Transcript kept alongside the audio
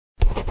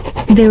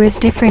There is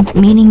different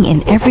meaning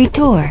in every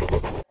tour.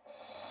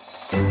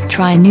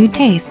 Try new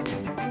tastes.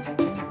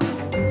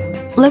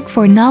 Look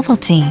for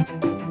novelty.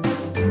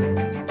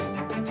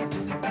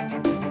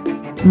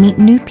 Meet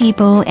new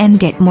people and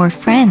get more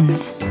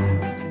friends.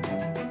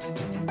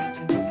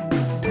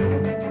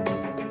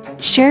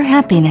 Share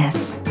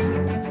happiness.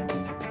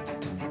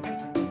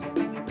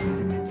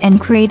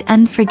 And create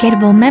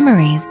unforgettable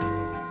memories.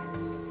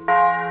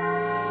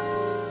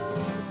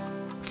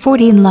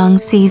 14 long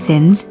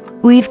seasons,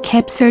 we've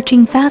kept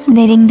searching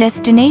fascinating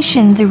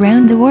destinations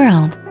around the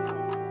world.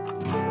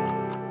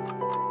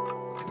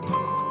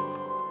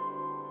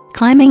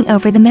 Climbing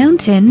over the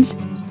mountains,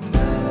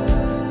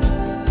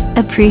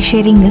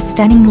 appreciating the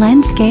stunning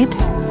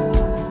landscapes,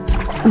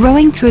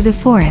 rowing through the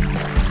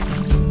forests,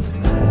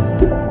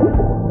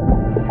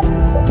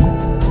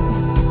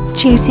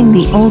 chasing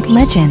the old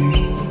legend,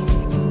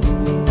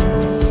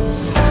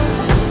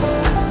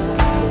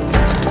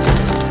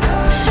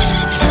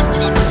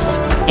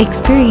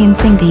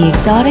 experiencing the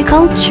exotic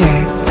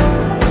culture,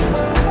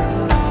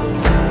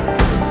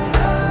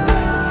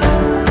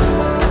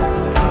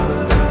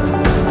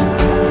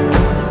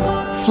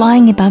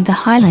 flying above the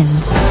highland,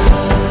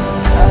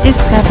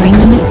 discovering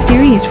the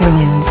mysterious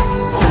ruins,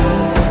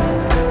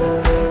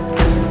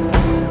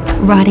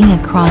 riding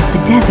across the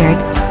desert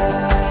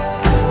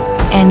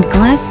and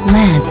glass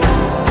land,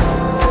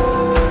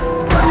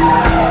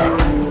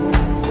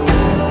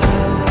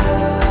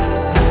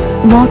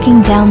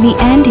 walking down the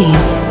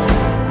Andes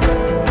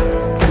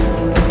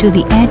to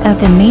the edge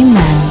of the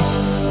mainland,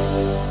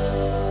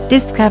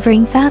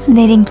 discovering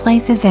fascinating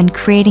places and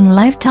creating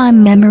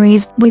lifetime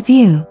memories with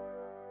you.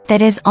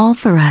 That is all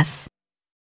for us.